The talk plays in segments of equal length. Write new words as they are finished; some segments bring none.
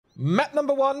Map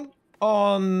number 1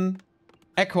 on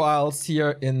Echo Isles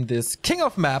here in this King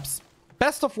of Maps.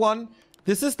 Best of 1.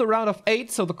 This is the round of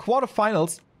 8, so the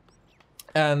quarterfinals.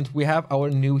 And we have our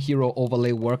new hero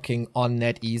overlay working on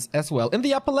NetEase as well. In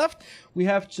the upper left, we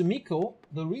have Chaemiko.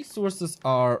 The resources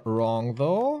are wrong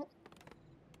though.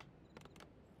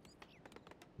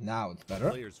 Now it's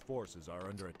better. Players' forces are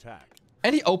under attack.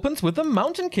 And he opens with the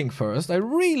Mountain King first. I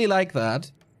really like that.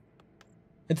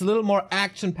 It's a little more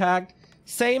action-packed.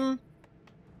 Same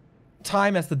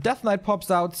time as the Death Knight pops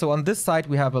out. So on this side,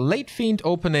 we have a late Fiend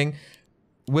opening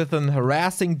with an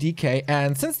harassing DK.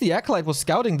 And since the Acolyte was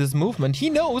scouting this movement, he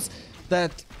knows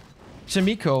that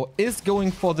Chaemiko is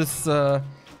going for this...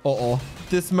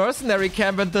 this mercenary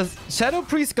camp, and the Shadow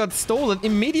Priest got stolen,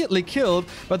 immediately killed,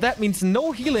 but that means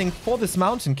no healing for this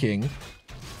Mountain King.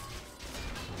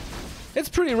 It's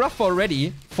pretty rough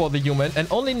already for the human, and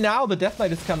only now the Death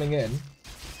Knight is coming in.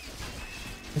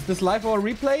 Is this live or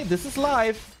replay? This is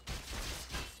live.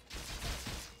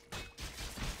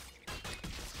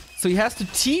 So he has to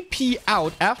TP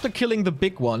out after killing the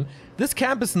big one. This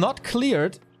camp is not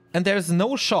cleared, and there's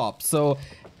no shop, so...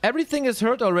 everything is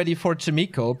hurt already for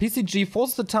Chaemiko. PCG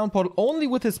forces the town portal only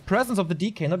with his presence of the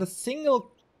DK. Not a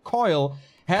single coil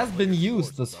has been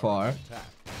used this far.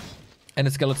 And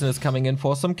the skeleton is coming in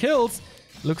for some kills.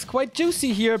 Looks quite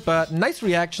juicy here, but nice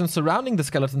reaction surrounding the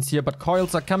skeletons here. But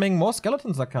coils are coming, more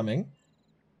skeletons are coming.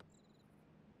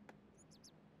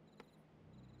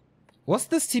 Was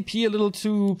this TP a little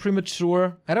too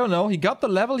premature? I don't know. He got the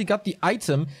level, he got the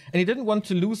item, and he didn't want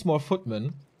to lose more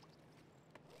footmen.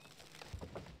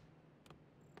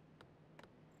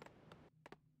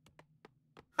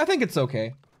 I think it's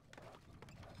okay.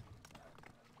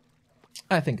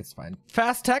 I think it's fine.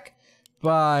 Fast Tech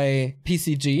by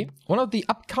PCG. One of the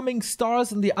upcoming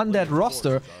stars in the Undead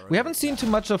roster. We haven't seen too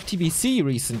much of TBC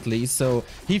recently, so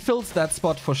he fills that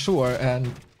spot for sure.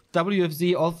 And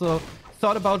WFZ also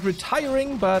thought about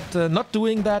retiring, but not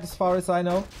doing that as far as I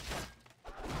know.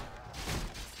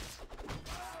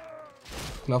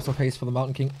 Gloves of Haste for the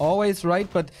Mountain King, always right,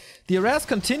 but the harass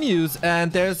continues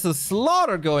and there's a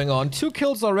slaughter going on. 2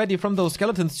 kills already from those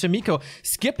skeletons. Chaemiko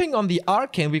skipping on the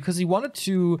Arcane because he wanted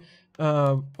to,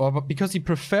 or because he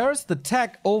prefers the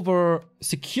tech over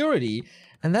security,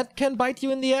 and that can bite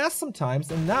you in the ass sometimes.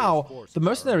 And now the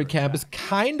mercenary camp is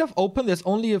kind of open. There's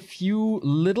only a few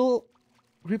little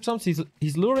creep stumps.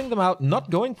 He's luring them out,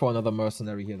 not going for another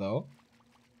mercenary here though.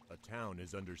 A town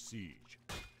is under siege.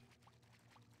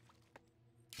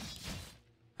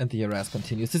 And the harass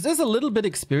continues. This is a little bit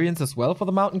experience as well for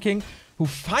the Mountain King, who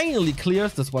finally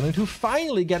clears this one and who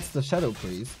finally gets the Shadow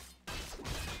Priest.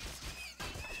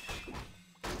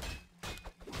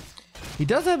 He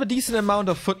does have a decent amount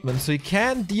of footmen, so he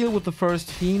can deal with the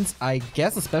first fiends, I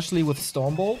guess, especially with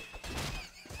Stormbolt.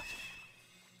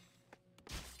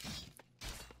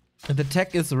 And the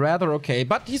tech is rather okay,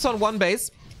 but he's on 1 base.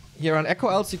 Here on Echo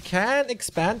Isles, you can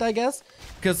expand, I guess,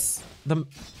 because the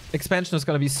expansion is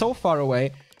going to be so far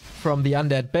away from the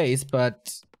undead base,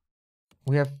 but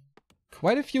we have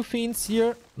quite a few fiends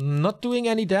here, not doing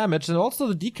any damage, and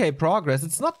also the DK progress.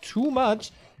 It's not too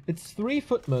much. It's 3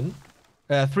 footmen,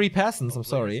 3 peasants, I'm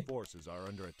sorry. Forces are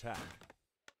under attack.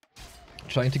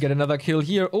 Trying to get another kill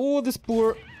here. Oh, this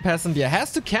poor peasant here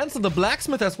has to cancel the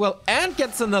blacksmith as well and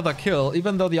gets another kill,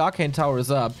 even though the arcane tower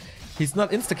is up. He's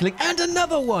not insta-killing, and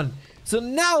another one! So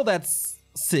now that's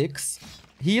 6.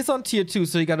 He is on tier 2,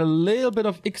 so he got a little bit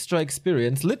of extra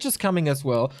experience. Lich is coming as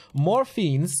well. More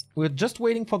fiends. We're just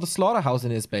waiting for the slaughterhouse in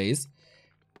his base.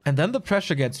 And then the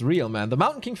pressure gets real, man. The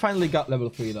Mountain King finally got level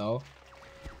 3, though.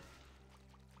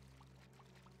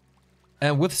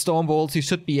 And with Stormbolts, he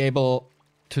should be able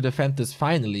to defend this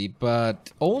finally.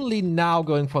 But only now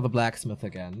going for the blacksmith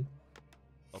again.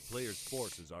 A player's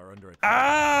forces are under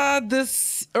attack.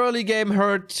 This early game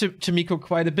hurt Chaemiko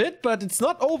quite a bit, but it's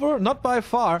not over. Not by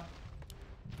far.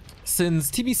 Since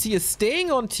TBC is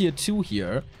staying on tier 2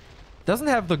 here, doesn't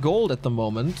have the gold at the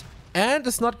moment, and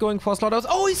is not going for slaughterhouse.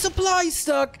 Oh, he's supply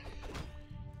stuck!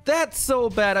 That's so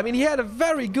bad. I mean, he had a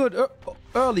very good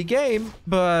early game,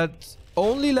 but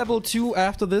only level 2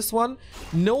 after this one.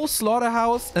 No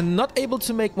slaughterhouse, and not able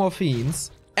to make more fiends.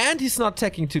 And he's not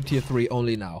teching to tier 3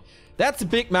 only now. That's a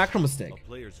big macro mistake. A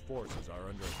player's forces are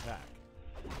under attack.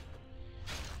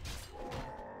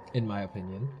 In my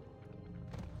opinion.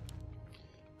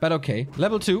 But okay,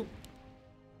 level 2.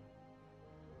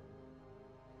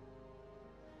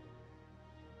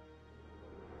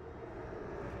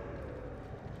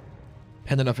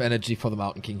 Pendant of Energy for the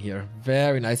Mountain King here.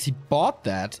 Very nice. He bought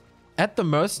that at the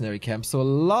mercenary camp, so a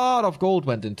lot of gold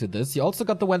went into this. He also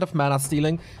got the Wand of Mana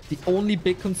Stealing, the only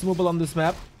big consumable on this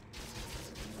map.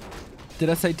 Did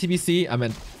I say TBC? I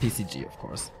meant PCG, of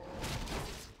course.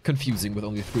 Confusing with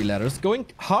only 3 letters. Going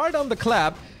hard on the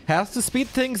clap. Has to speed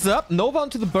things up. Nova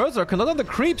onto the Berserker, not on the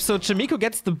creep, so Chaemiko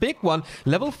gets the big one.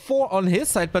 Level 4 on his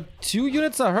side, but 2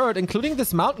 units are hurt, including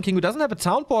this Mountain King who doesn't have a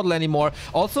town portal anymore.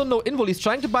 Also no invul. He's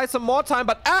trying to buy some more time,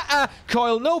 but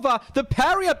Coil Nova. The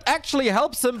parry up actually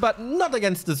helps him, but not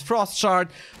against this Frost Shard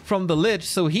from the Lich,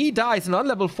 so he dies. And on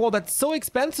level 4, that's so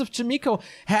expensive. Chaemiko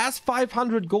has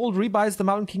 500 gold, rebuys the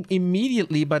Mountain King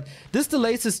immediately, but this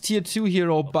delays his tier 2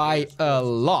 hero by a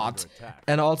lot.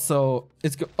 And also,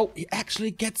 it's go- oh, he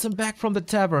actually gets him back from the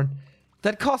tavern.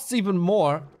 That costs even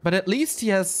more, but at least he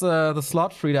has the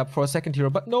slot freed up for a second hero,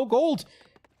 but no gold.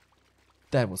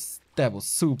 That was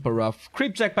super rough.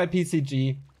 Creep check by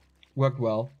PCG. Worked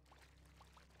well.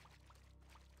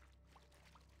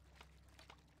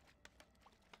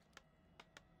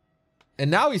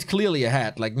 And now he's clearly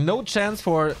ahead. Like, no chance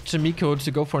for Chaemiko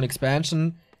to go for an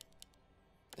expansion.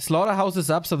 Slaughterhouse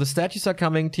is up, so the statues are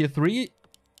coming. Tier 3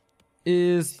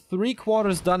 is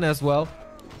 3/4 done as well.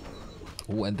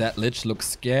 Oh, and that Lich looks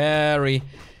scary.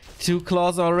 2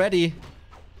 claws already.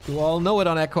 You all know it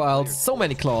on Echo Isles. So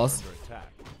many claws.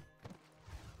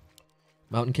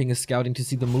 Mountain King is scouting to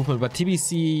see the movement, but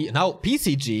TBC, now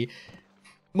PCG,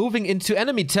 moving into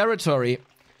enemy territory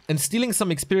and stealing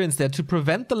some experience there to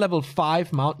prevent the level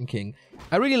 5 Mountain King.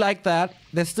 I really like that.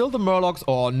 There's still the Murlocs.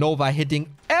 Oh, Nova hitting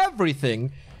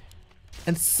everything.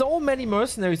 And so many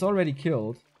mercenaries already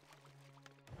killed.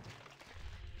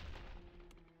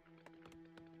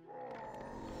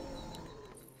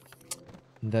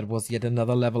 And that was yet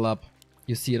another level up.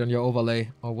 You see it on your overlay.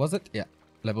 Or was it? Yeah.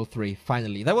 Level 3.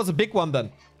 Finally. That was a big one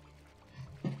then.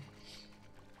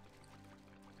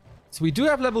 So we do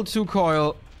have level 2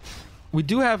 Coil. We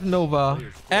do have Nova.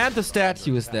 And the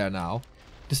statue is there now.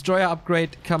 Destroyer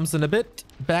upgrade comes in a bit.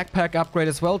 Backpack upgrade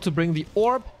as well to bring the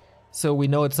orb. So we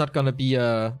know it's not gonna be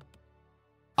a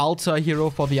altar hero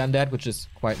for the undead, which is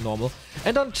quite normal.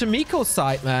 And on Chaemiko's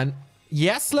side, man,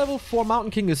 yes, level 4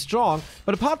 Mountain King is strong,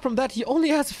 but apart from that, he only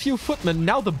has a few footmen.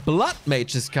 Now the Blood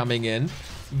Mage is coming in.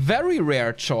 Very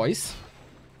rare choice.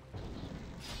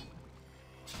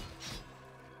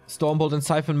 Stormbolt and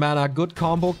Siphon Mana, good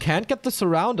combo. Can't get the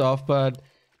surround off, but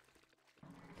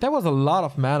there was a lot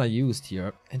of mana used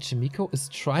here. And Chaemiko is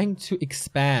trying to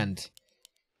expand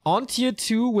on tier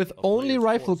 2 with only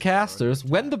rifle casters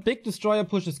when the big destroyer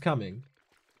push is coming.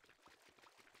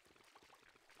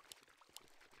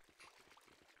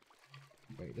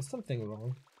 Wait, is something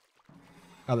wrong?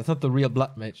 Oh, that's not the real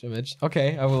Blood Mage image.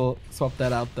 Okay, I will swap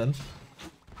that out then.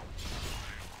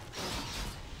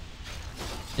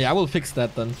 Yeah, I will fix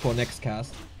that then for next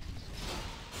cast.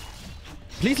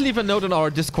 Please leave a note on our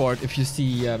Discord if you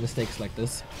see mistakes like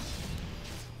this.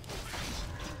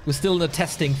 We're still in the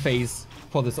testing phase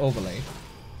for this overlay.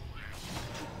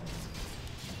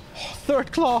 Oh,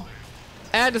 3rd claw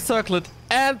and a circlet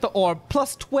and the orb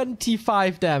plus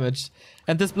 25 damage.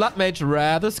 And this Blood Mage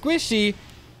rather squishy.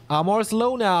 Armor is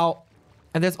low now.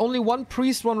 And there's only 1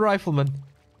 priest, 1 rifleman.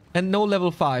 And no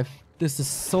level 5. This is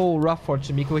so rough for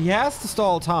Chaemiko. He has to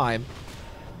stall time.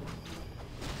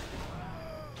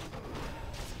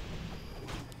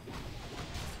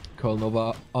 Coil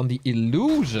Nova on the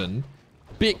illusion.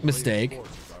 Big mistake.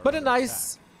 But a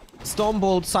nice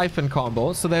Stormbolt Siphon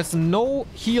combo. So there's no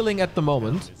healing at the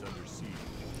moment.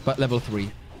 But level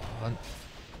 3.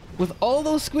 With all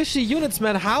those squishy units,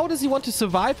 man, how does he want to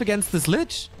survive against this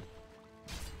Lich?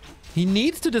 He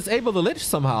needs to disable the Lich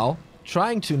somehow.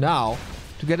 Trying to now.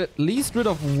 To get at least rid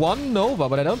of 1 Nova,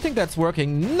 but I don't think that's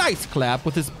working. Nice clap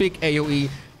with this big AoE.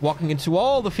 Walking into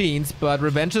all the fiends, but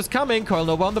revenge is coming. Coil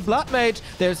Nova on the Blood Mage.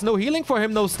 There's no healing for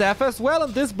him, no staff as well,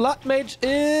 and this Blood Mage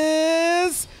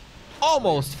is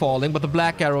almost falling, but the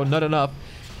Black Arrow, not enough.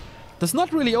 Does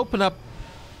not really open up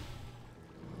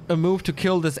a move to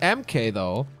kill this MK,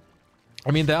 though.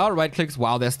 I mean, there are right clicks.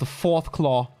 Wow, there's the 4th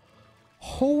claw.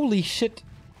 Holy shit.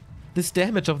 This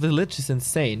damage of the Lich is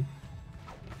insane.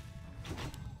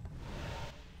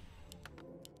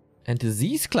 And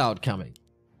Disease Cloud coming.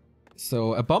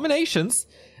 So, Abominations.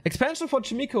 Expansion for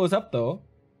Chaemiko is up, though.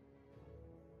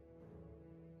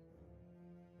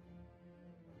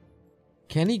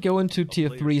 Can he go into tier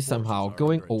 3 somehow?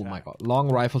 Going... Oh my god. Long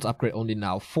rifles upgrade only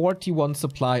now. 41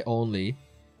 supply only.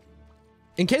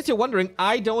 In case you're wondering,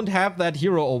 I don't have that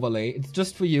hero overlay. It's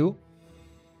just for you.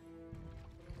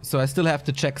 So I still have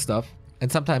to check stuff.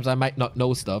 And sometimes I might not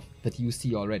know stuff that you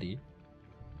see already.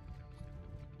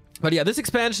 But yeah, this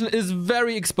expansion is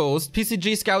very exposed.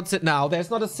 PCG scouts it now.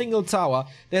 There's not a single tower.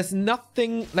 There's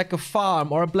nothing like a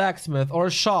farm or a blacksmith or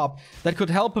a shop that could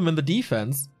help him in the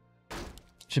defense.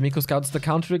 Chaemiko scouts the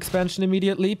counter expansion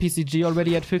immediately. PCG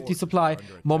already at 50 supply.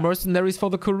 More mercenaries for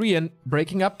the Korean.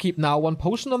 Breaking upkeep now. 1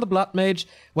 potion on the Blood Mage.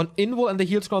 1 invul and the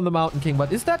heal scroll on the Mountain King.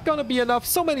 But is that gonna be enough?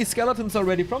 So many skeletons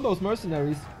already from those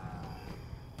mercenaries.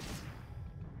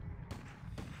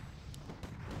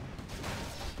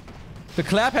 The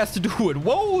clap has to do it.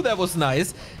 Whoa, that was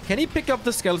nice. Can he pick up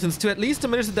the skeletons to at least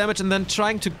diminish the damage and then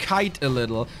trying to kite a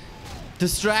little?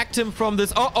 Distract him from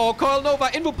this. Uh-oh, Coil Nova,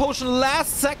 Invo Potion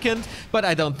last second. But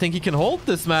I don't think he can hold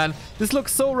this, man. This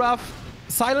looks so rough.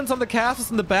 Silence on the casters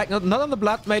in the back, not on the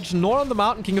Blood Mage, nor on the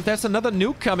Mountain King. If there's another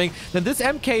nuke coming, then this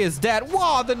MK is dead.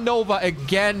 Wow, the Nova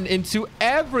again into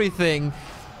everything.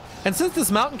 And since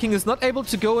this Mountain King is not able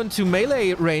to go into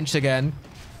melee range again,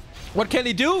 what can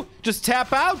he do? Just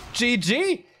tap out.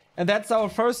 GG. And that's our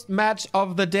first match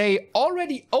of the day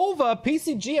already over.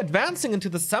 PCG advancing into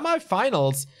the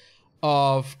semifinals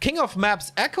of King of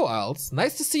Maps Echo Isles.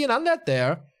 Nice to see an undead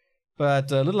there,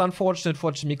 but a little unfortunate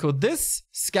for Chaemiko. This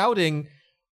scouting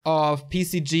of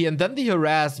PCG and then the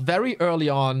harass very early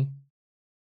on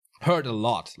hurt a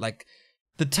lot. Like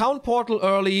the town portal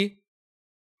early,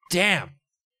 damn.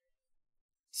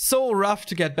 So rough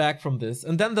to get back from this.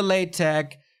 And then the late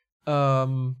tag.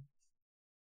 Not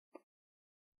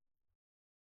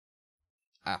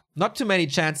too many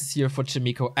chances here for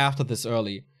Chaemiko after this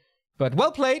early. But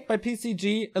well played by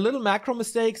PCG. A little macro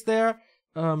mistakes there.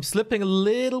 Slipping a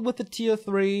little with the tier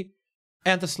 3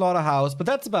 and the slaughterhouse. But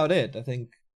that's about it. I think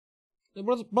it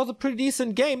was a pretty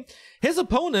decent game. His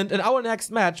opponent in our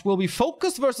next match will be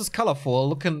Focus versus Colorful.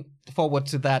 Looking forward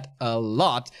to that a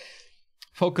lot.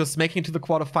 Focus making it to the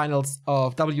quarterfinals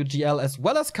of WGL as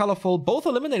well as Colorful. Both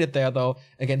eliminated there though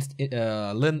against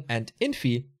Lin and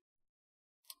Infi.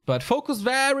 But Focus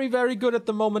very, very good at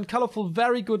the moment. Colorful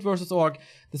very good versus Orc.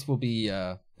 This will be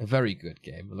a very good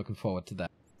game. We're looking forward to that.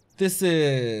 This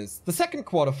is the second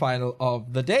quarterfinal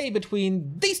of the day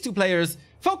between these two players,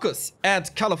 Focus and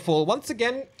Colorful. Once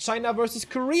again, China versus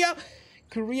Korea.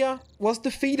 Korea was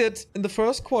defeated in the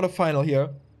first quarterfinal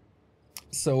here.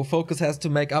 So Focus has to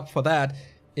make up for that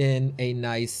in a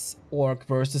nice Orc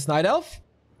versus Night Elf.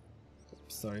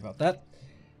 Sorry about that.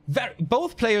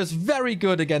 Both players very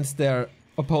good against their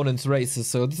opponent's races,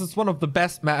 so this is one of the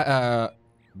best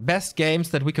games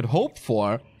that we could hope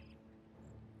for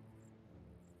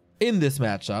in this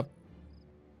matchup.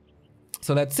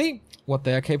 So let's see what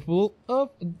they are capable of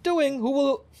doing. Who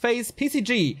will face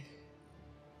PCG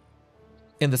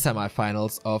in the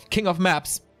semifinals of King of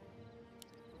Maps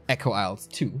Echo Isles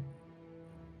 2?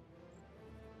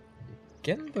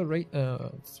 Again, the rate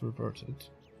it's reverted.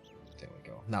 There we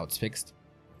go. Now it's fixed.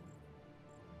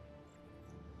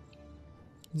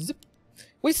 Zip.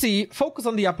 We see Focus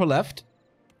on the upper left.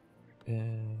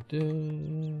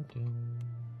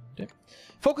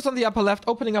 Focus on the upper left,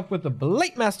 opening up with the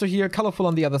Blade Master here. Colorful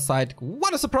on the other side.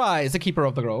 What a surprise! The Keeper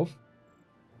of the Grove.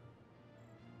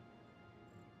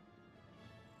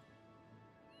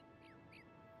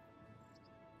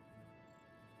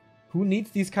 Who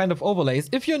needs these kind of overlays?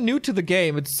 If you're new to the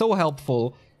game, it's so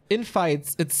helpful. In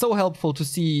fights, it's so helpful to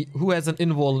see who has an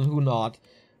invul and who not.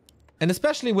 And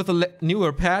especially with the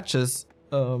newer patches,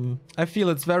 I feel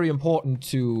it's very important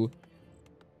to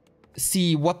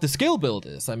see what the skill build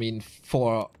is. I mean,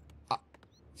 for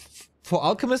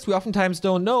Alchemist, we oftentimes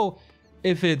don't know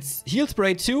if it's Heal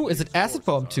Spray 2, is it Acid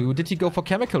Bomb 2, did he go for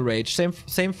Chemical Rage?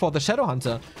 Same for the Shadow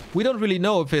Hunter. We don't really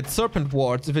know if it's Serpent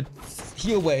Wards, if it's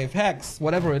Heal Wave, Hex,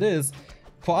 whatever it is.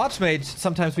 For Archmage,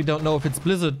 sometimes we don't know if it's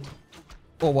Blizzard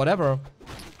or whatever.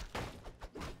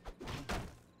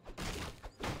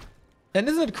 And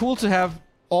isn't it cool to have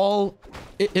all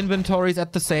inventories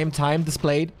at the same time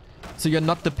displayed? So you're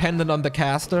not dependent on the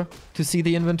caster to see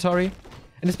the inventory.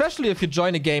 And especially if you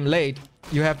join a game late,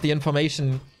 you have the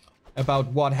information about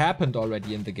what happened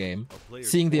already in the game.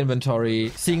 Seeing the inventory,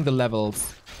 seeing the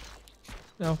levels.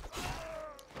 You know.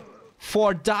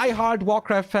 For die-hard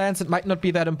Warcraft fans, it might not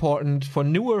be that important. For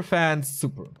newer fans,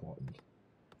 super important.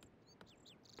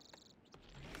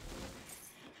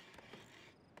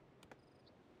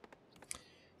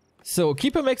 So,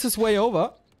 Keeper makes his way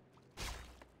over.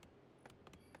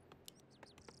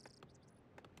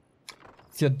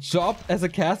 It's your job as a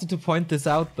caster to point this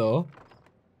out, though.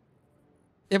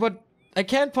 Yeah, but I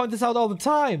can't point this out all the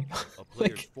time.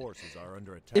 Like, forces are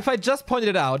under attack. If I just pointed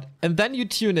it out, and then you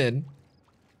tune in,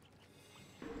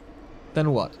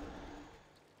 then what?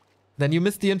 Then you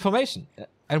miss the information.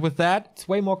 And with that, it's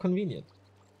way more convenient.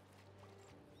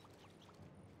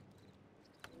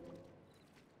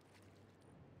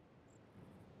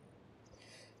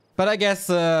 But I guess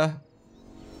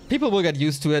people will get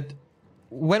used to it.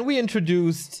 When we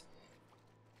introduced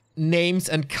names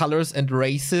and colors and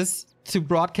races to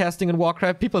broadcasting in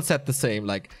Warcraft, people said the same.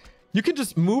 Like, you can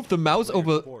just move the mouse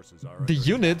over the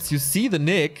units, you see the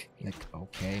nick. Like,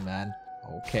 okay, man.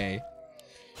 Okay.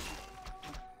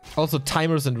 Also,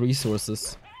 timers and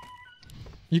resources.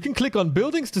 You can click on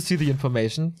buildings to see the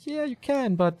information. Yeah, you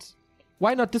can, but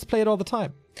why not display it all the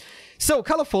time? So,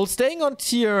 Colorful, staying on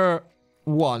tier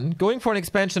 1, going for an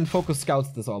expansion, Focus scouts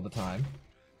this all the time.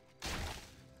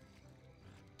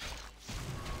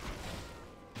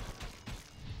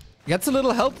 Gets a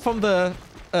little help from the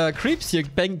creeps here,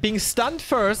 being stunned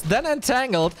first, then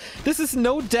entangled. This is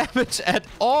no damage at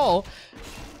all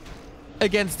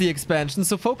against the expansion,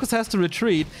 so Focus has to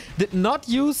retreat. Did not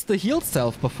use the heal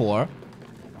self before,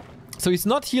 so he's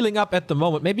not healing up at the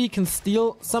moment. Maybe he can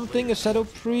steal something, a Shadow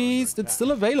Priest. It's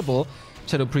still available.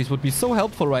 Shadow Priest would be so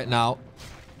helpful right now.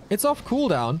 It's off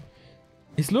cooldown.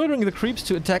 He's luring the creeps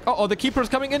to attack. Oh, the Keeper is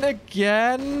coming in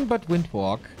again, but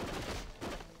Windwalk.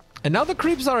 And now the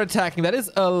creeps are attacking. That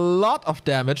is a lot of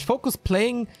damage. Focus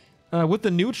playing with the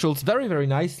neutrals very, very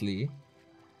nicely.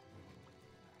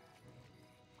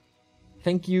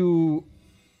 Thank you.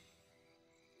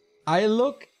 I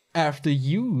look after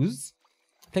yous.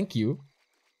 Thank you.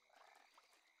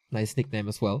 Nice nickname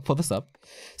as well for the sub.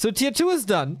 So tier 2 is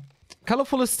done.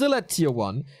 Colorful is still at tier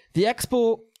 1. The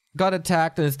Expo got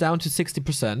attacked and is down to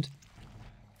 60%.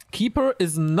 Keeper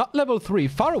is not level 3.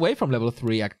 Far away from level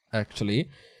 3 actually.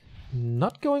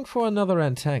 Not going for another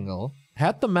entangle.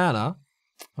 Had the mana.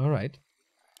 Alright.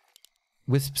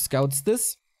 Wisp scouts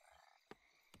this.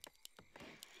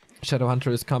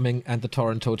 Shadowhunter is coming and the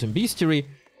Torrent Totem Bestiary.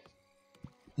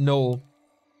 No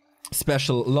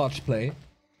special lodge play.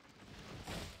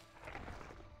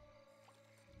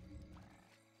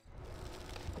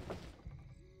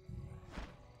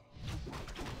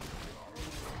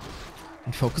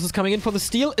 And Focus is coming in for the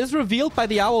steal. Is revealed by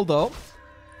the owl though.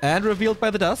 And revealed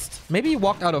by the dust. Maybe he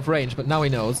walked out of range, but now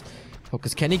he knows.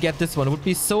 Focus, can he get this one? It would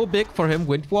be so big for him.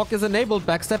 Windwalk is enabled.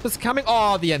 Backstep is coming.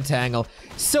 Oh, the entangle.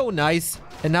 So nice.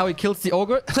 And now he kills the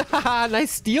ogre. Nice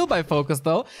steal by Focus,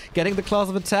 though. Getting the claws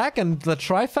of attack, and the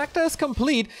trifecta is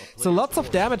complete. So lots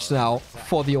of damage now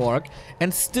for the orc.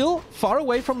 And still far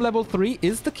away from level 3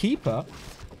 is the Keeper.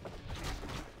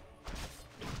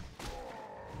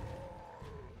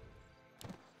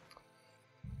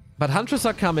 But Hunters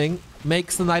are coming,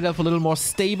 makes the Night Elf a little more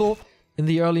stable in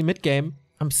the early mid-game.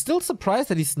 I'm still surprised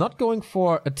that he's not going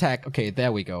for attack. Okay,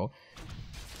 there we go.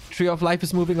 Tree of Life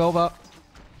is moving over.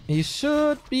 He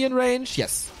should be in range.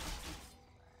 Yes.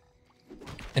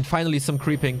 And finally some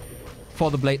creeping for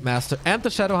the Blade Master and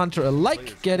the Shadow Hunter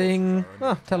alike, getting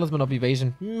Talisman of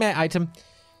Evasion. Meh item.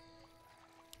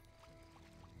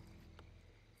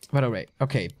 But alright.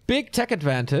 Okay, big tech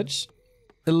advantage.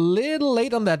 A little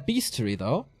late on that Bestiary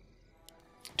though.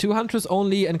 2 Hunters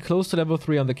only and close to level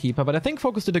 3 on the Keeper, but I think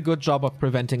Focus did a good job of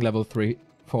preventing level 3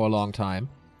 for a long time.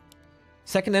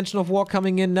 Second Engine of War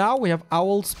coming in now. We have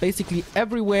owls basically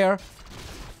everywhere.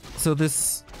 So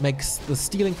this makes the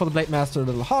stealing for the Blade Master a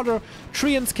little harder.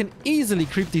 Treants can easily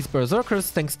creep these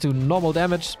Berserkers thanks to normal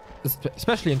damage,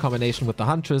 especially in combination with the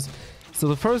Hunters. So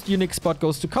the first unique spot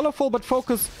goes to Colorful, but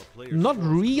Focus, not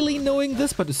really knowing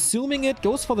this, but assuming it,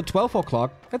 goes for the 12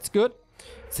 o'clock. That's good.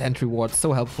 Sentry Ward,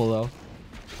 so helpful though.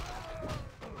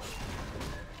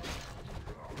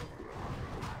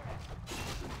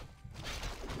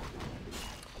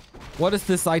 What is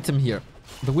this item here?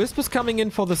 The Wisp is coming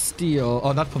in for the steal,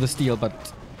 or not for the steal,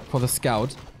 but for the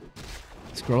scout.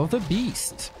 Scroll of the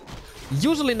Beast.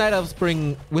 Usually Night Elves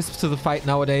bring Wisps to the fight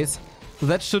nowadays, so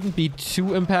that shouldn't be too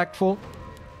impactful.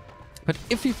 But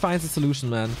if he finds a solution,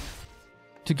 man,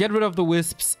 to get rid of the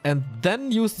Wisps and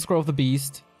then use the Scroll of the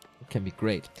Beast, it can be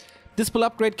great. Dispel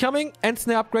upgrade coming,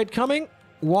 Ensnare upgrade coming,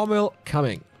 Warmill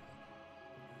coming.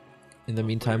 In the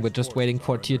meantime, we're just waiting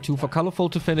for tier 2 for Colorful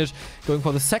to finish. Going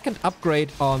for the second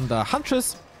upgrade on the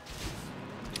Huntress.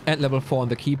 And level 4 on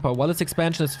the Keeper. While this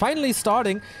expansion is finally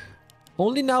starting.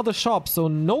 Only now the shop, so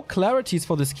no clarities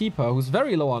for this Keeper, who's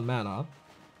very low on mana.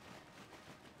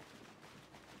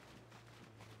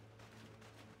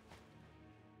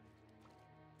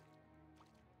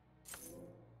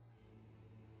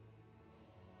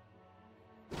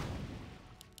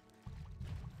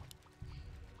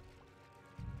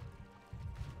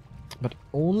 But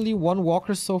only one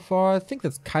walker so far. I think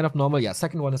that's kind of normal. Yeah,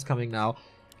 second one is coming now.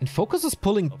 And Focus is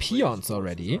pulling peons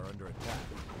already.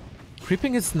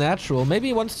 Creeping is natural. Maybe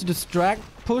he wants to distract,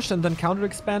 push, and then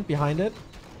counter-expand behind it.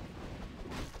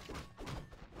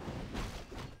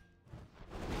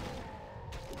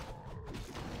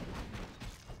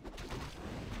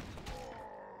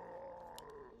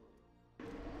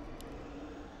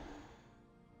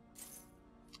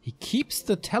 He keeps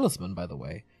the talisman, by the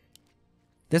way.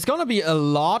 There's gonna be a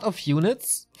lot of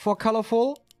units for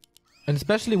Colorful. And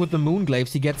especially with the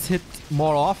Moonglaves, he gets hit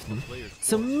more often.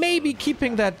 So maybe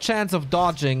keeping that chance of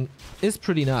dodging is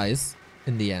pretty nice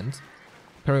in the end.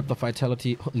 Parry up the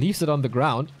Vitality, leaves it on the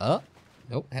ground.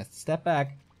 Nope, has to step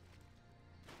back.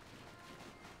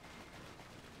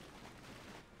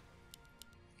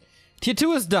 Tier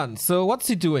 2 is done, so what's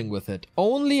he doing with it?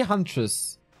 Only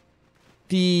Huntress.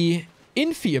 The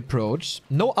Infi approach,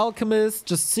 no Alchemist,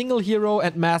 just single hero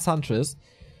and mass Huntress.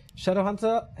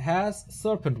 Shadowhunter has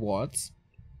Serpent Wards.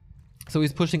 So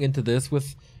he's pushing into this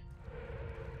with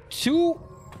 2...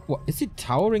 What, is he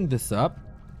towering this up?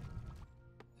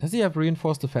 Does he have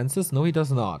reinforced defenses? No, he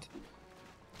does not.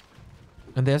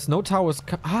 And there's no towers...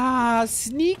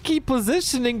 Sneaky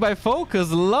positioning by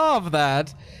Focus. Love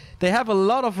that. They have a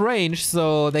lot of range,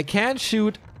 so they can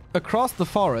shoot across the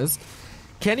forest.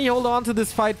 Can he hold on to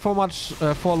this fight for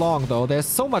long, though? There's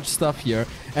so much stuff here.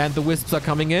 And the Wisps are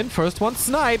coming in. First one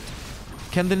sniped.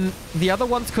 Can then the other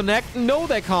ones connect? No,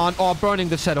 they can't. Or burning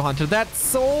the Shadowhunter. That's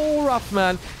so rough,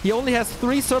 man. He only has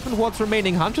 3 Serpent Wards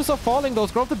remaining. Hunters are falling, though.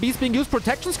 Scroll of the Beast being used.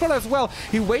 Protection Scroll as well.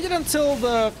 He waited until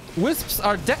the Wisps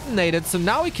are detonated, so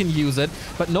now he can use it.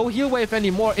 But no heal wave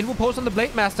anymore. Invo Post on the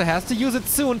Blade Master has to use it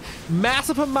soon.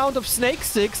 Massive amount of Snake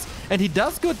Sticks. And he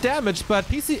does good damage, but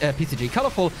PCG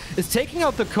Colorful is taking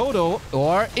out the Kodo.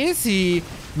 Or is he?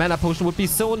 Mana Potion would be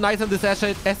so nice on this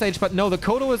SH, but no, the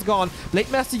Kodo is gone. Blade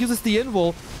Master uses the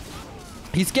Invul.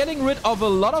 He's getting rid of a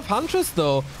lot of Huntress,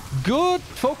 though. Good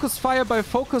focus fire by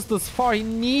Focus thus far. He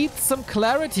needs some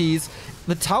clarities.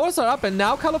 The towers are up, and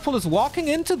now Colorful is walking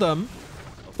into them.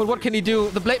 But what can he do?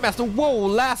 The Blade Master, whoa,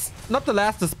 not the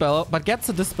last dispel, but gets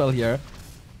a dispel here.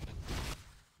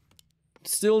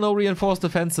 Still no reinforced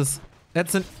defenses.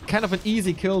 That's kind of an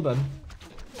easy kill then.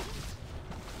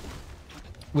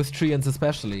 With Treants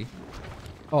especially.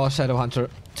 Oh, Shadowhunter.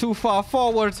 Too far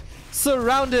forward.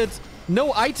 Surrounded.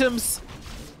 No items.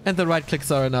 And the right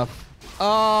clicks are enough.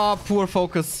 Ah, poor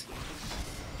Focus.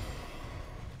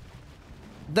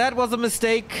 That was a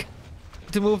mistake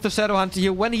to move the Shadowhunter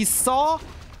here. When he saw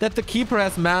that the Keeper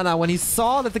has mana, when he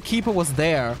saw that the Keeper was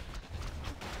there,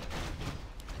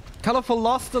 Colorful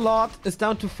lost a lot, is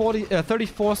down to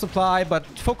 34 supply, but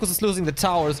Focus is losing the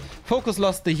towers. Focus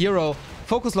lost the hero.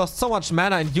 Focus lost so much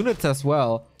mana and units as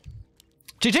well.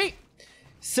 GG!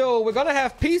 So we're gonna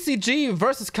have PCG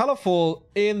versus Colorful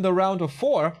in the round of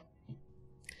 4.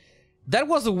 That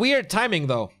was a weird timing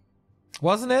though,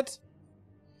 wasn't it?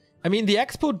 I mean, the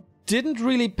Expo didn't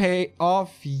really pay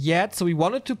off yet, so we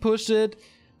wanted to push it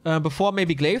before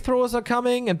maybe Glaive Throwers are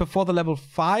coming and before the level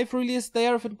 5 really is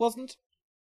there if it wasn't.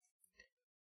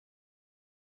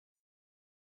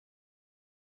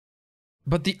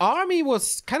 But the army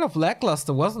was kind of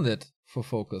lackluster, wasn't it, for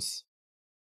Focus?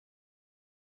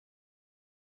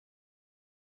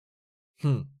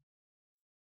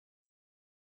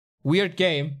 Weird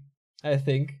game, I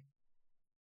think.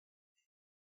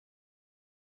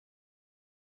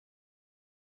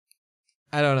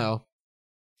 I don't know.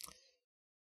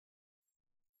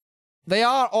 They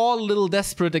are all a little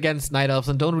desperate against Night Elves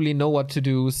and don't really know what to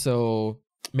do, so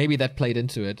maybe that played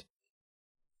into it.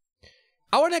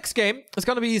 Our next game is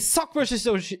going to be Sok versus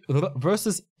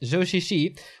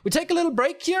Joshishi. We take a little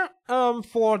break here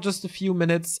for just a few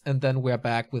minutes, and then we're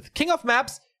back with King of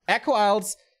Maps, Echo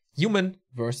Isles, Human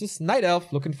versus Night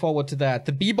Elf. Looking forward to that.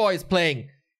 The B-Boy is playing.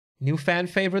 New fan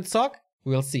favorite Sok?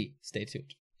 We'll see. Stay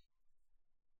tuned.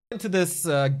 Into this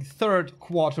third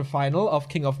quarterfinal of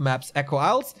King of Maps, Echo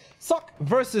Isles. Sok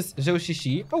versus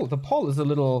Joshishi. Oh, the poll is a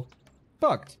little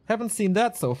bugged. Haven't seen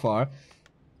that so far.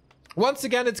 Once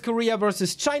again, it's Korea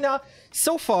versus China.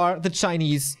 So far, the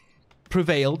Chinese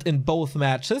prevailed in both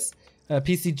matches.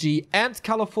 PCG and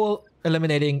Colorful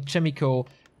eliminating Chaemiko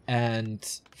and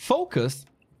Focus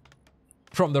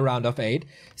from the round of 8.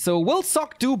 So will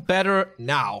Sok do better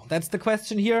now? That's the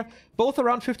question here. Both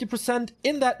around 50%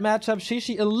 in that matchup.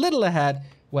 Shishi a little ahead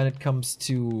when it comes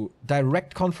to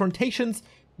direct confrontations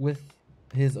with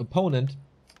his opponent.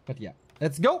 But yeah,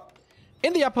 let's go.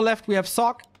 In the upper left, we have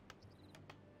Sok.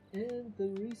 And the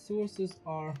resources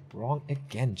are wrong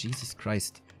again. Jesus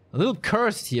Christ. A little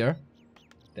cursed here.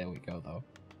 There we go, though.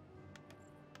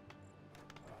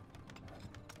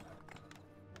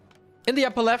 In the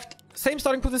upper left, same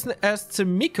starting position as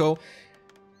Chaemiko.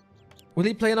 Will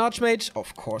he play an Archmage?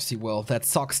 Of course he will. That's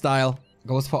Sok style.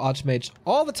 Goes for Archmage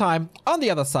all the time. On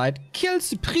the other side, Kill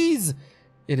Surprise.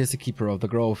 It is a Keeper of the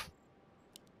Grove.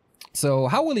 So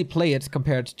how will he play it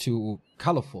compared to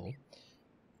Colorful?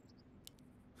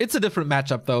 It's a different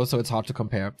matchup though, so it's hard to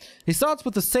compare. He starts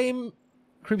with the same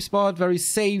creep spot, very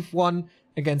safe one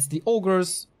against the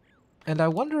Ogres. And I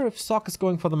wonder if Sock is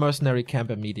going for the mercenary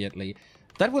camp immediately.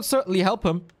 That would certainly help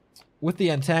him with the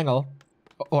entangle.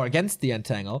 Or against the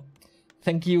entangle.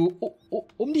 Thank you,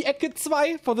 die Ecke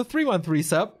 2 for the 313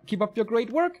 sub. Keep up your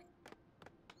great work.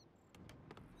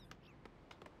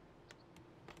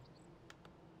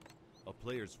 A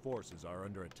player's forces are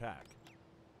under attack.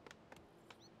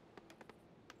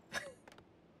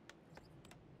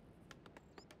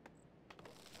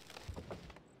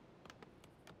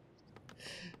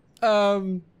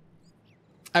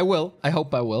 I will. I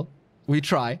hope I will. We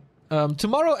try.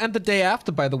 Tomorrow and the day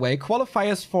after, by the way,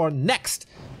 qualifiers for next.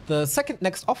 The second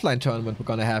next offline tournament we're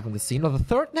gonna have in the scene. Or the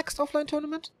third next offline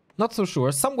tournament? Not so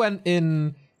sure. Somewhere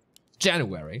in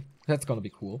January. That's gonna be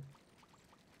cool.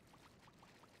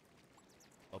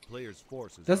 A player's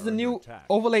forces Does are the under new attack.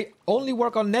 overlay only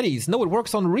work on netties? No, it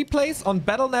works on replays, on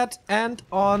Battle.net, and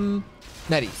on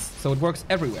netties. So it works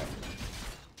everywhere.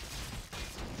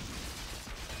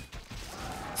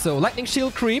 So, Lightning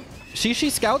Shield creep. Shishi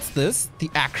scouts this. The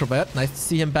Acrobat. Nice to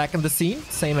see him back in the scene.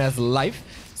 Same as Life.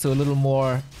 So a little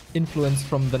more influence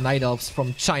from the Night Elves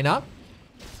from China.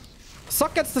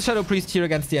 Sock gets the Shadow Priest here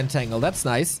against the Entangle. That's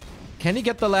nice. Can he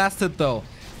get the last hit, though?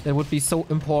 That would be so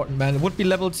important, man. It would be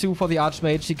level 2 for the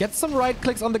Archmage. He gets some right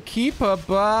clicks on the Keeper,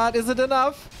 but is it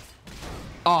enough?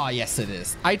 Oh, yes, it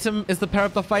is. Item is the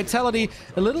Parrot of Vitality.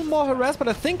 A little more harassed, but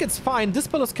I think it's fine.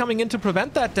 Dispel is coming in to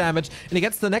prevent that damage. And he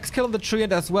gets the next kill on the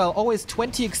Treant as well. Always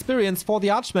 20 experience for the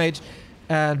Archmage.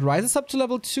 And rises up to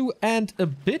level 2 and a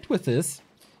bit with this.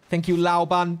 Thank you,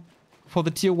 Laoban, for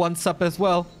the tier 1 sub as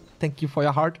well. Thank you for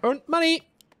your hard-earned money.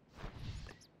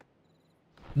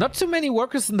 Not too many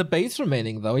workers in the base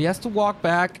remaining, though. He has to walk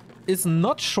back. Is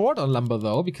not short on lumber,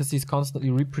 though, because he's constantly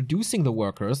reproducing the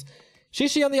workers.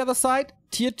 Shishi on the other side,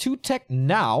 tier 2 tech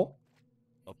now.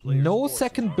 No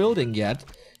second building yet.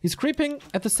 He's creeping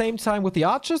at the same time with the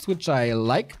archers, which I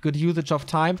like. Good usage of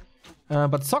time.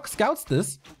 But Sock scouts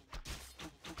this.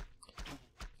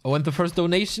 Oh, and the first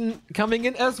donation coming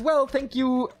in as well. Thank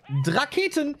you,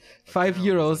 Draketen. 5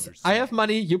 euros. I have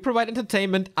money, you provide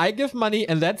entertainment, I give money,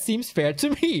 and that seems fair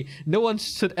to me. No one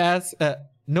should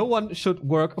no one should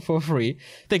work for free.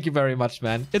 Thank you very much,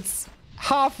 man. It's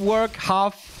half work,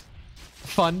 half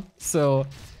fun, so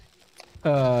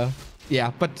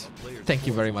yeah, but thank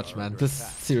you very much, man. This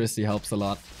seriously helps a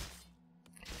lot.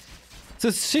 So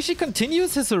Shishi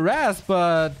continues his harass,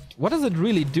 but what does it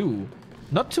really do?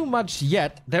 Not too much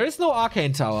yet. There is no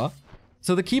Arcane Tower,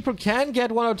 so the Keeper can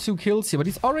get 1 or 2 kills here, but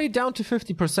he's already down to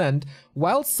 50%,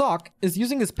 while Sock is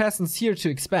using his Peasants here to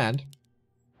expand.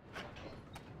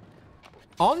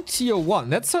 On tier 1,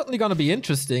 that's certainly gonna be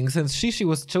interesting, since Shishi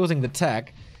was choosing the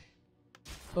tech.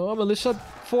 Oh, Militia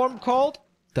form called.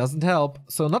 Doesn't help.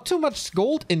 So not too much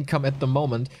gold income at the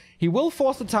moment. He will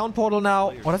force the town portal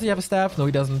now. Or does he have a staff? No,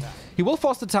 he doesn't. He will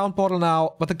force the town portal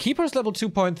now. But the Keeper is level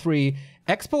 2.3.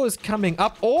 Expo is coming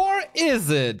up. Or is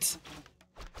it?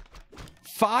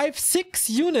 5, 6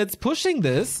 units pushing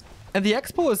this. And the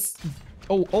Expo is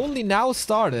only now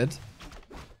started.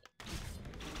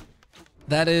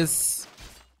 That is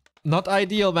not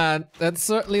ideal, man. That's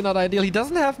certainly not ideal. He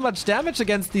doesn't have much damage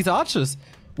against these archers.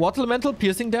 Water Elemental,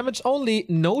 piercing damage only,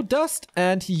 no dust,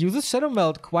 and he uses Shadow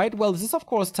Melt quite well. This is, of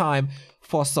course, time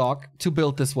for Sock to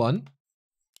build this one.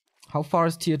 How far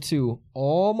is tier 2?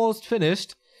 Almost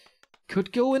finished.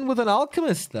 Could go in with an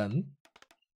Alchemist, then.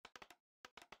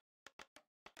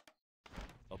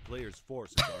 A player's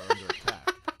forces are under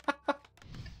attack.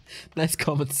 Nice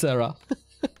comment, Sarah.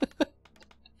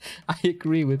 I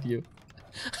agree with you.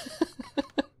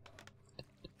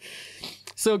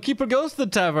 So Keeper goes to the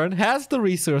tavern, has the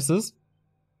resources.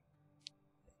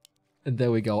 And there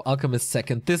we go. Alchemist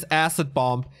second. This acid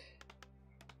bomb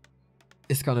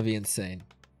is gonna be insane.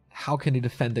 How can he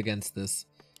defend against this?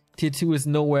 Tier 2 is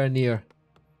nowhere near.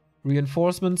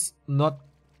 Reinforcements not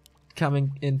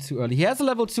coming in too early. He has a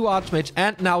level 2 Archmage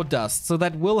and now Dust, so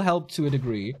that will help to a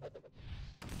degree.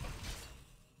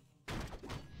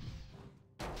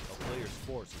 A player's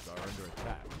forces are under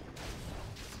attack.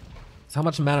 So how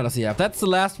much mana does he have? That's the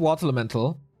last Water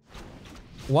Elemental.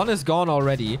 1 is gone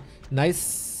already. Nice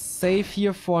save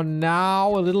here for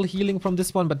now. A little healing from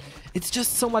this one, but it's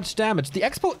just so much damage. The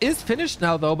Expo is finished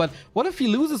now, though, but what if he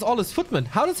loses all his footmen?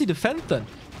 How does he defend then?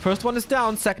 First one is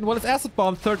down, second one is Acid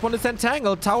Bomb, third one is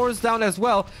Entangled, Tower is down as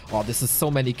well. Oh, this is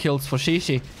so many kills for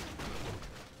Shishi.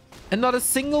 And not a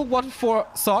single one for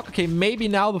Sock. Okay, maybe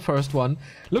now the first one.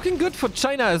 Looking good for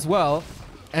China as well.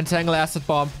 Entangle, Acid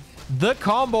Bomb. The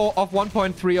combo of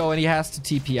 1.30, and he has to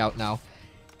TP out now.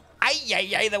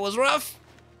 Ay, that was rough.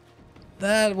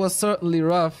 That was certainly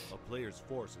rough. A player's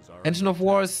forces are Engine of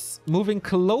War is moving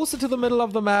closer to the middle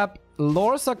of the map.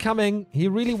 Lures are coming. He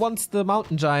really wants the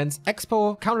Mountain Giants.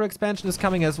 Expo counter expansion is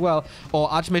coming as well. Oh,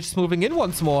 Archmage is moving in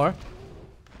once more.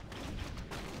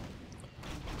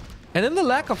 And in the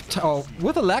lack of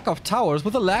with the lack of towers,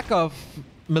 with the lack of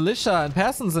militia and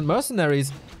peasants and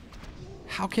mercenaries,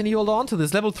 how can he hold on to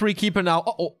this? Level 3 keeper now.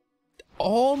 Uh-oh.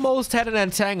 Almost had an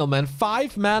entanglement.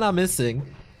 5 mana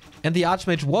missing. And the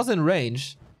Archmage was in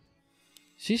range.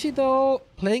 Shishi, though,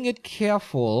 playing it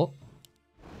careful.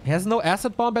 He has no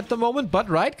acid bomb at the moment, but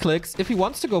right-clicks if he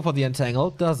wants to go for the entangle.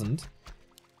 Doesn't.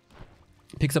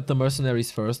 Picks up the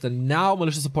mercenaries first, and now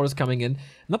militia support is coming in.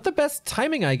 Not the best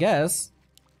timing, I guess.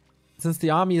 Since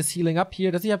the army is healing up here.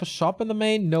 Does he have a shop in the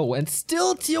main? No. And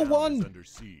still tier 1!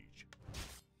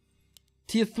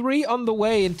 Tier 3 on the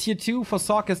way, and tier 2 for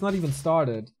Sok has not even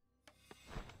started.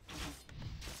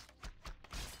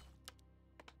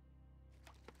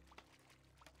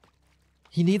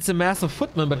 He needs a massive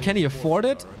footman, but can he afford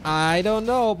it? I don't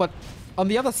know, but on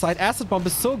the other side, Acid Bomb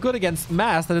is so good against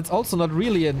mass that it's also not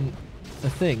really a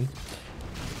thing.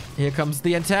 Here comes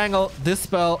the Entangle,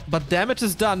 Dispel, but damage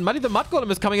is done. Muddy the Mud Golem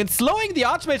is coming in, slowing the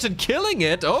Archmage and killing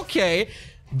it. Okay,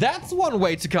 that's one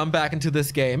way to come back into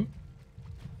this game.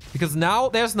 Because now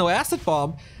there's no Acid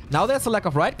Bomb. Now there's a lack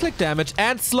of right-click damage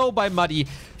and slow by Muddy.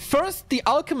 First the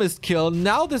Alchemist kill,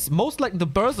 now this most likely the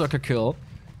Berserker kill.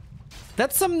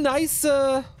 That's some nice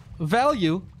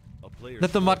value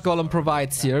that the Mud Golem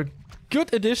provides here.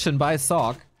 Good addition by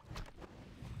Sok.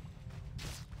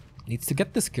 Needs to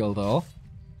get this kill though.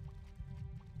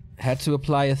 Had to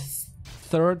apply a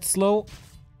third slow.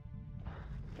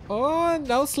 Oh, and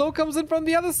now slow comes in from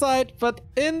the other side. But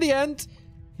in the end,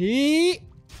 he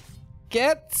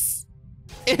gets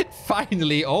it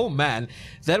finally. Oh man,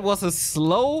 that was a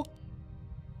slow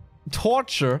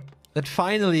torture that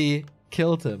finally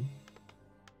killed him.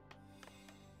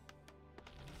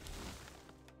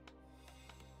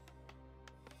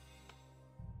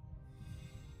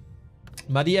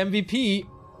 Muddy MVP.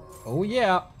 Oh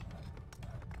yeah.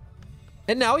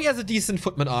 And now he has a decent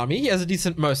footman army. He has a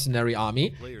decent mercenary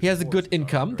army. He has a good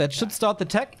income. That should start the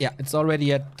tech. Yeah, it's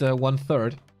already at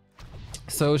 1/3.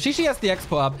 So Shishi has the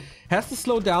expo up. Has to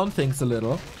slow down things a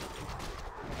little.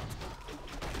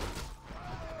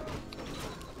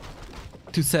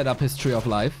 To set up his tree of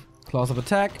life. Claws of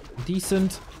attack.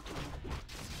 Decent.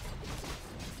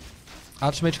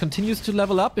 Archmage continues to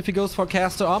level up. If he goes for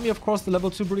Caster Army, of course, the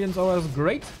level 2 Brilliance Aura is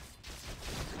great.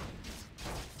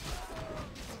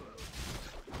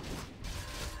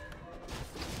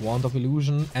 Wand of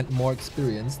Illusion and more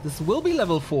experience. This will be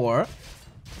level 4.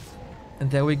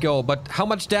 And there we go. But how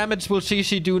much damage will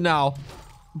Shishi do now?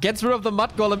 Gets rid of the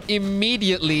Mud Golem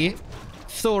immediately.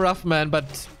 So rough, man,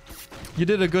 but you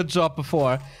did a good job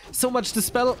before. So much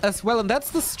Dispel as well, and that's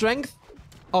the strength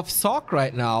of Sok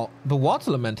right now. The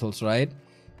Water Elementals, right?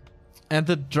 And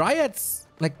the Dryads,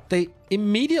 like, they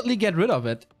immediately get rid of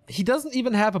it. He doesn't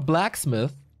even have a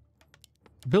Blacksmith.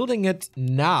 Building it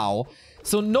now.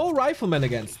 So no Rifleman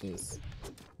against this.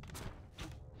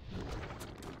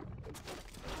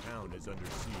 Town is under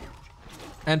siege.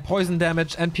 And poison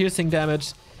damage and piercing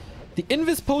damage. The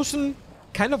Invis Potion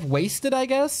kind of wasted, I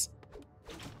guess.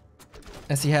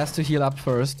 As he has to heal up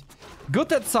first. Good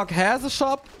that Sok has a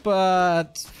shop,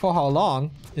 but for how long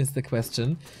is the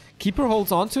question. Keeper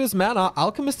holds on to his mana.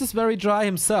 Alchemist is very dry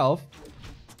himself.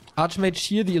 Archmage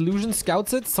here, the illusion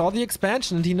scouts it, saw the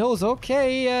expansion, and he knows,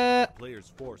 okay,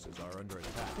 Players' forces are under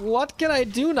attack. What can I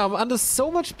do now? I'm under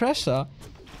so much pressure.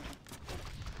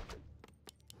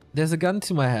 There's a gun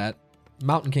to my head.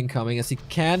 Mountain King coming, as he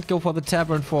can't go for the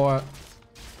tavern for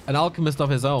an alchemist of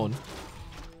his own.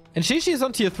 And Shishi is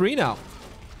on tier 3 now.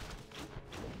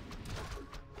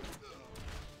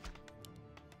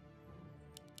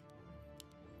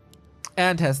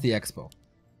 And has the expo.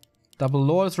 Double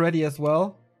lore is ready as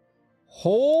well.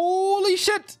 Holy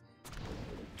shit!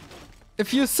 A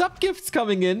few sub-gifts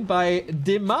coming in by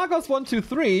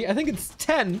Demagos123. I think it's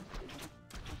 10.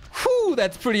 Whew,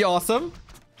 that's pretty awesome.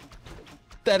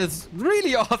 That is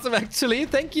really awesome, actually.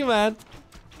 Thank you, man.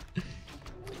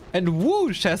 And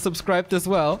Whoosh has subscribed as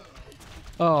well.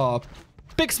 Oh,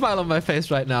 big smile on my face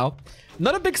right now.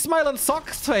 Not a big smile on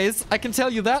Sok's face, I can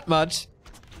tell you that much.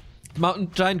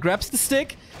 Mountain Giant grabs the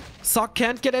stick. Sok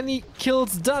can't get any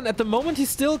kills done. At the moment, he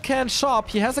still can shop.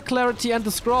 He has a Clarity and the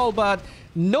Scroll, but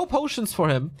no potions for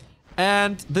him.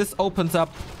 And this opens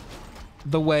up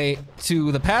the way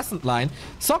to the Peasant line.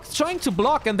 Sok's trying to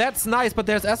block, and that's nice, but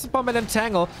there's Acid Bomb and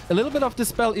Entangle. A little bit of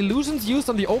Dispel. Illusions used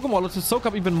on the Ogre Mauler to soak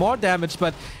up even more damage,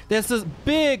 but there's this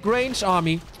big range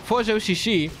army for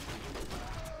Shishi.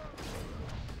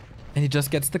 And he just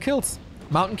gets the kills.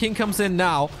 Mountain King comes in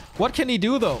now. What can he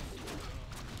do, though?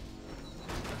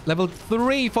 Level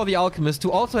 3 for the Alchemist,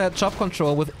 who also had chop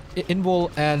control with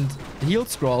Invul and Heal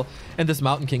Scroll. And this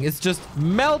Mountain King is just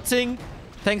melting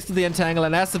thanks to the Entangle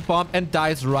and Acid Bomb and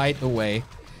dies right away.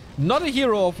 Not a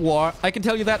hero of war, I can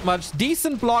tell you that much.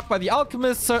 Decent block by the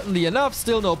Alchemist, certainly enough.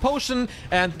 Still no potion.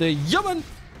 And the human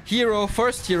hero,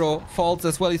 first hero, falls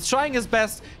as well. He's trying his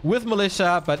best with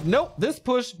Militia, but no, this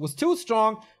push was too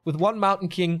strong with one Mountain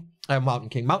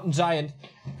Giant,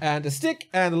 and a stick,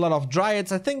 and a lot of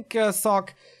Dryads. I think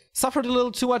Sok suffered a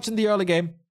little too much in the early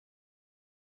game.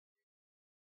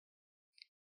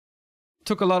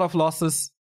 Took a lot of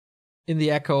losses in the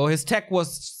Echo. His tech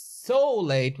was so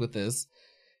late with this.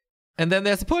 And then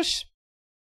there's a push.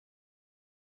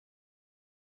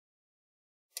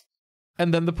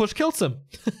 And then the push kills him.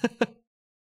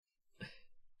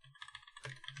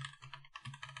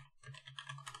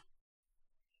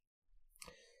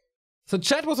 So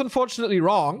Chat was unfortunately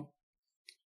wrong.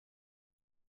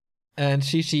 And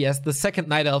Shishi, as the second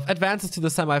Night Elf, advances to the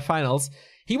semifinals.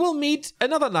 He will meet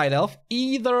another Night Elf,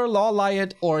 either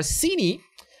LawLiet or Sini.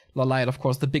 LawLiet, of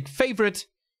course, the big favorite.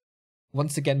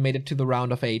 Once again made it to the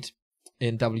round of 8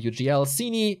 in WGL.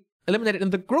 Sini eliminated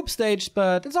in the group stage,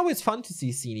 but it's always fun to see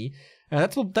Sini.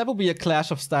 That will be a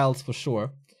clash of styles for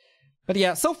sure. But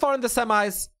yeah, so far in the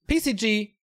semis,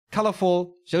 PCG,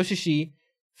 Colorful, Joshishi,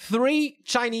 3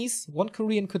 Chinese, 1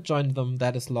 Korean could join them.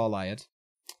 That is LawLiet.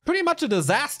 Pretty much a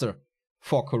disaster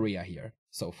for Korea here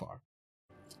so far.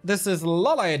 This is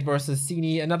LawLiet versus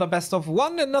Sini, another best of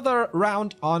 1, another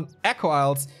round on Echo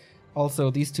Isles. Also,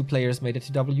 these 2 players made it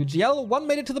to WGL. One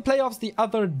made it to the playoffs, the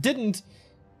other didn't.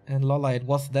 And LawLiet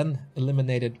was then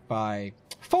eliminated by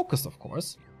Focus, of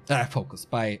course.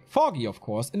 By Foggy, of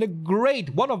course. In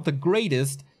one of the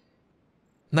greatest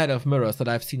Night of Mirrors that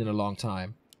I've seen in a long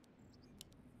time.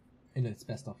 In its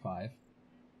best of 5.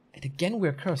 And again,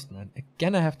 we're cursed, man.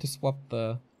 Again, I have to swap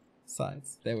the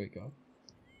sides. There we go.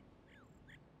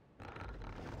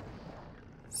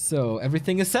 So,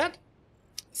 everything is set.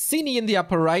 Sini in the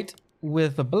upper right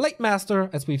with a Blade Master,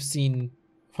 as we've seen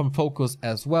from Focus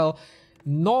as well.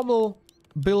 Normal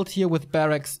build here with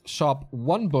Barracks, Shop,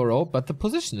 1 Burrow, but the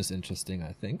position is interesting,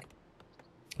 I think.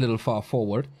 A little far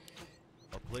forward.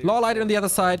 LawLiet on the other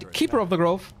side, Keeper of the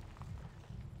Grove.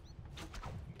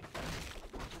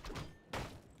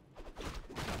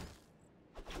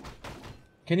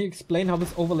 Can you explain how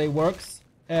this overlay works?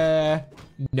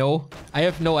 No, I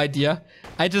have no idea.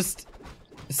 I just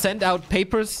send out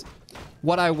papers,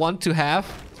 what I want to have,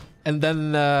 and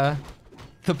then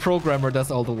the programmer does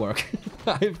all the work.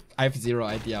 I have zero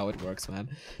idea how it works, man.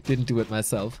 Didn't do it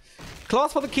myself.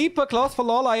 Claws for the Keeper, claws for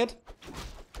LawLiet,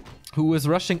 who is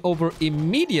rushing over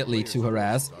immediately to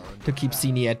harass to keep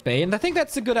Sini at bay. And I think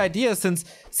that's a good idea, since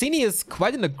Sini is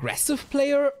quite an aggressive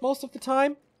player most of the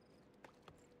time.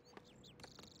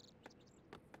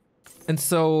 And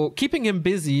so keeping him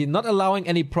busy, not allowing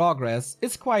any progress,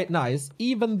 is quite nice,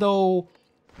 even though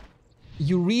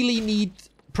you really need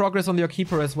progress on your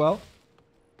Keeper as well.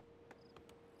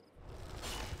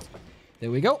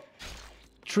 There we go.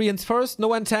 Treants first,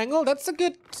 no Entangle. That's a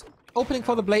good opening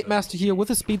for the Blade Master here with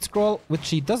a Speed Scroll, which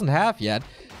he doesn't have yet.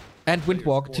 And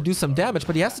Windwalk to do some damage,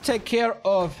 but he has to take care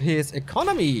of his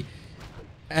economy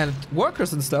and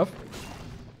workers and stuff.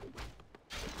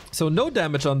 So no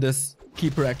damage on this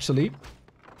Keeper, actually,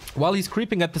 while he's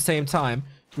creeping at the same time.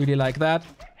 Really like that.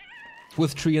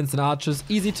 With Treants and Archers,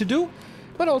 easy to do,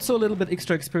 but also a little bit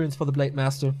extra experience for the Blade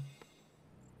Master,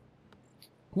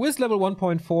 who is level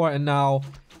 1.4 and now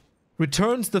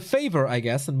returns the favor, I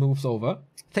guess, and moves over.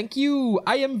 Thank you,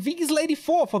 I am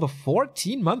Vegas84 for the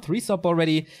 14-month resub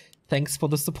already. Thanks for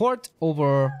the support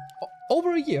over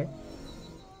a year.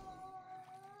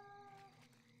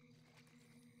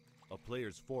 A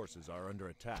player's forces are under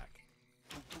attack.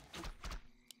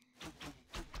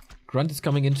 Grunt is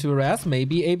coming into harass,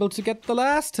 maybe able to get the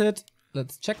last hit.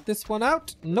 Let's check this one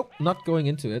out. Nope, not going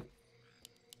into it.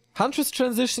 Huntress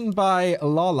transition by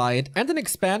LawLiet and an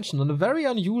expansion on a very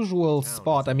unusual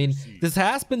spot. I mean, this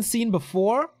has been seen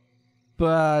before,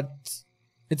 but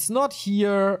it's not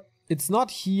here. It's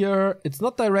not here. It's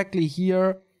not directly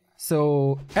here.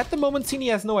 So at the moment,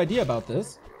 Sini has no idea about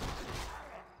this.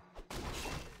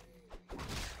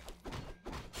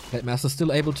 Master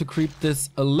still able to creep this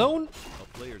alone.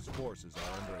 A player's forces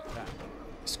are under attack.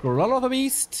 Scroll of the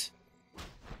Beast.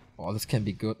 Oh, this can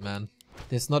be good, man.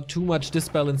 There's not too much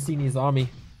dispel in Sini's army.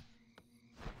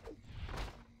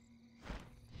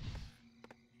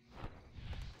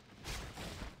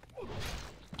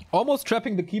 Almost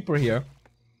trapping the Keeper here.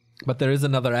 But there is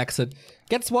another exit.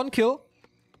 Gets 1 kill.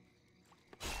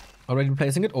 Already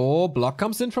replacing it. Oh, block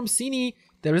comes in from Sini.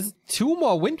 There is 2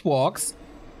 more Windwalks.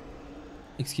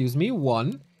 Excuse me,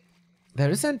 1. There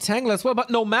is Entangle as well, but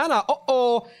no mana.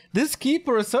 Uh-oh, this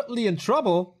keeper is certainly in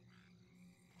trouble.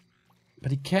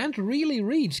 But he can't really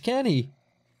reach, can he?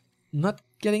 Not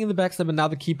getting in the backstab, and now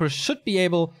the keeper should be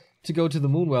able to go to the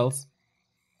Moonwells.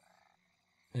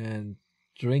 And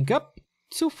drink up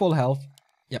to full health.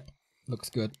 Yep, looks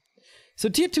good. So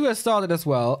tier 2 has started as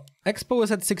well. Expo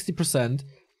is at 60%.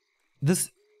 This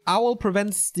owl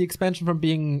prevents the expansion from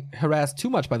being harassed too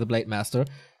much by the Blade Master.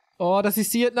 Oh, does he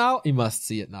see it now? He must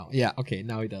see it now. Yeah, okay,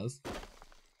 now he does.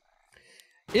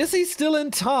 Is he still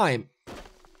in time?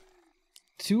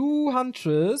 2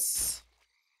 Huntress.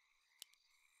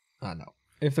 Ah, no.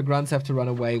 If the Grunts have to run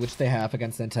away, which they have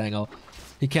against Entangle,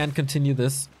 he can't continue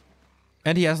this.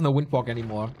 And he has no Windwalk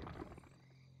anymore.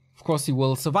 Of course, he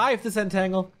will survive this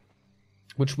Entangle,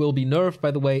 which will be nerfed, by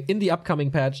the way, in the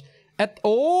upcoming patch.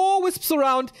 Oh, Wisps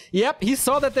around. Yep, he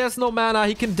saw that there's no mana.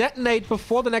 He can detonate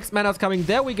before the next mana is coming.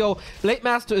 There we go. Blade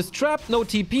Master is trapped. No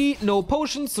TP, no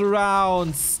potions.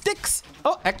 Surround sticks.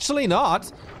 Oh, actually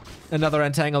not. Another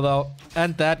Entangle, though.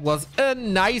 And that was a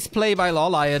nice play by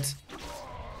LawLiet.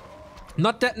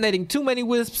 Not detonating too many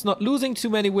Wisps, not losing too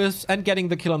many Wisps, and getting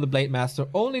the kill on the Blade Master.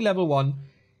 Only level 1.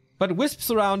 But Wisps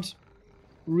around.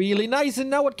 Really nice. And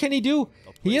now what can he do?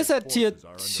 He is at tier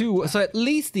 2, so at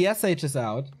least the SH is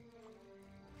out.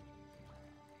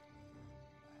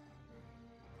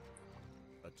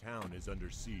 Town is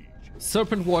under siege.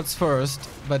 Serpent wards first,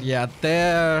 but yeah,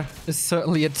 there is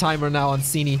certainly a timer now on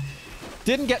Sini.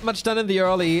 Didn't get much done in the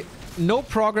early. No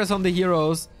progress on the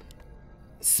heroes.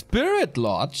 Spirit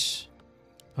Lodge.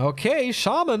 Okay,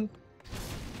 Shaman.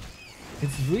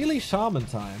 It's really Shaman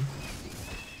time.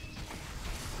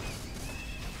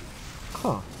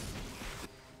 Huh.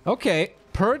 Okay,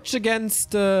 Purge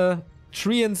against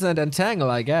Treants and Entangle,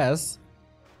 I guess.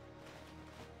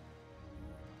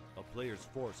 Players'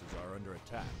 forces are under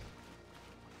attack.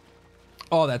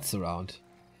 Oh, that's Surround.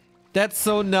 That's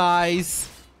so nice.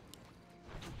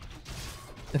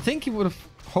 I think he would have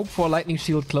hoped for a Lightning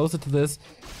Shield closer to this.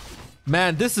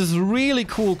 Man, this is really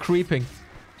cool creeping.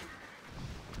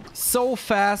 So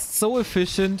fast, so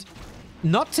efficient.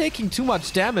 Not taking too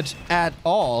much damage at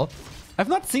all. I've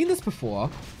not seen this before.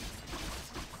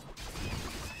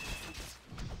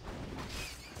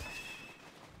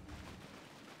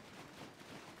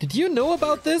 Did you know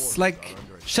about this? Like,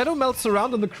 Shadow melts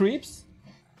around on the creeps?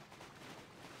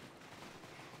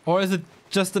 Or is it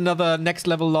just another next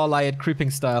level LawLiet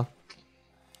creeping style?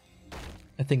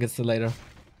 I think it's the later.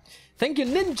 Thank you,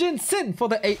 Ninjin Sin, for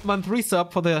the 8-month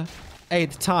resub for the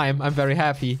 8th time. I'm very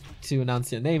happy to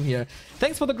announce your name here.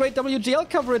 Thanks for the great WGL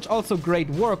coverage. Also great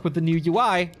work with the new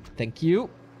UI. Thank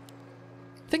you.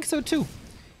 Think so too.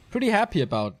 Pretty happy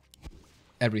about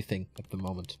everything at the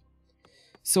moment.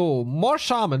 So, more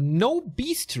Shaman, no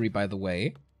Beastery, by the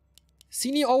way.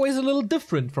 Sini always a little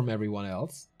different from everyone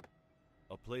else.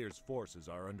 A player's forces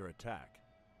are under attack.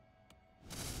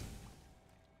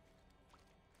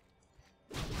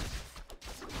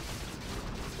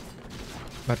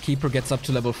 But Keeper gets up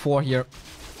to level 4 here,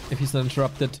 if he's not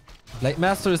interrupted. Blade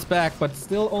Master is back, but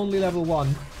still only level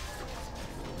 1.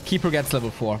 Keeper gets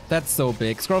level 4. That's so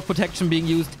big. Scroll of Protection being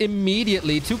used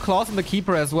immediately. 2 claws on the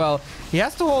Keeper as well. He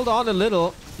has to hold on a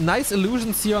little. Nice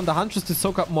illusions here on the Huntress to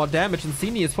soak up more damage. And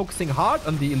Sini is focusing hard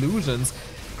on the illusions.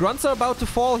 Grunts are about to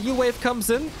fall. Heal Wave comes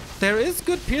in. There is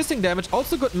good piercing damage.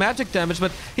 Also good magic damage.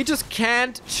 But he just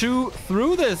can't chew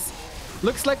through this.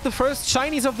 Looks like the first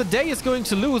shinies of the day is going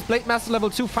to lose. Blade Master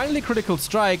level 2. Finally critical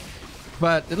strike.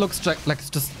 But it looks like it's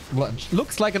just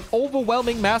looks like an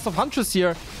overwhelming mass of Huntress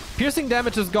here. Piercing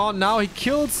damage is gone now. He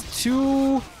kills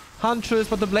 2 Huntress,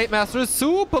 but the Blade Master is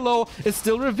super low. Is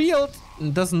still revealed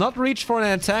and does not reach for an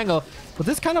Entangle. But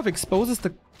this kind of exposes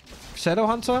the Shadow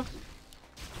Hunter.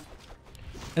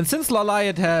 And since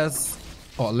LawLiet has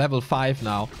level 5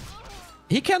 now,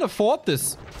 he can afford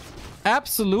this.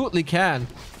 Absolutely can.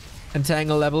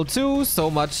 Entangle level 2, so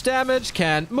much damage,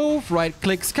 can't move. Right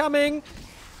clicks coming.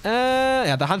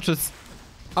 Yeah, the Huntress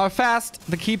are fast.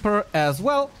 The Keeper as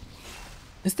well.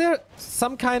 Is there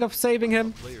some kind of saving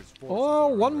him? Oh,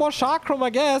 one more Chakram,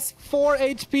 I guess. 4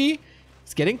 HP.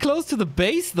 It's getting close to the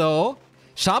base, though.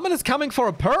 Shaman is coming for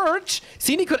a Purge.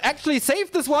 Sini could actually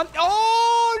save this one.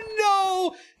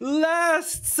 Oh, no!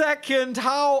 Last second.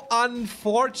 How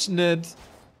unfortunate.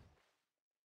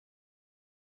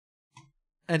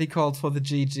 And he called for the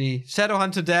GG.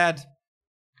 Shadowhunter dead.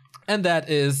 And that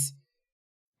is...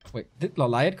 Wait, did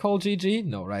LawLiet call GG?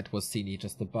 No, right, it was Sini,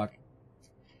 just the bug.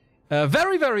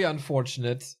 Very, very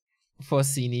unfortunate for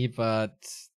Sini, but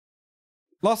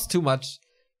lost too much.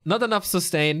 Not enough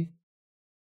sustain.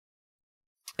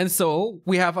 And so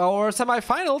we have our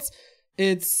semifinals.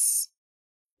 It's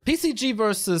PCG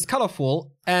versus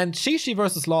Colorful, and Shishi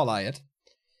versus LawLiet.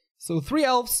 So 3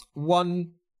 elves,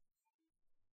 one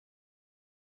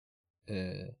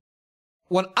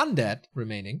undead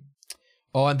remaining.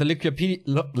 Oh, and the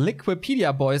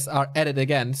Liquipedia boys are at it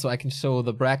again, so I can show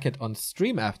the bracket on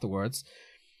stream afterwards.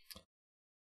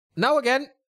 Now again,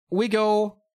 we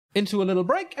go into a little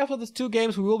break. After these 2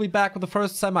 games, we will be back with the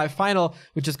first semi-final,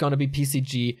 which is going to be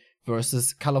PCG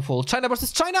versus Colorful. China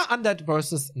versus China, Undead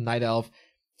versus Night Elf.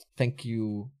 Thank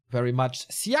you very much,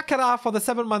 Siakara, for the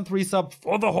 7-month resub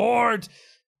for the Horde.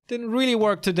 Didn't really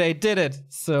work today, did it?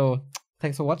 So,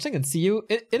 thanks for watching and see you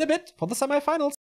in a bit for the semi-finals.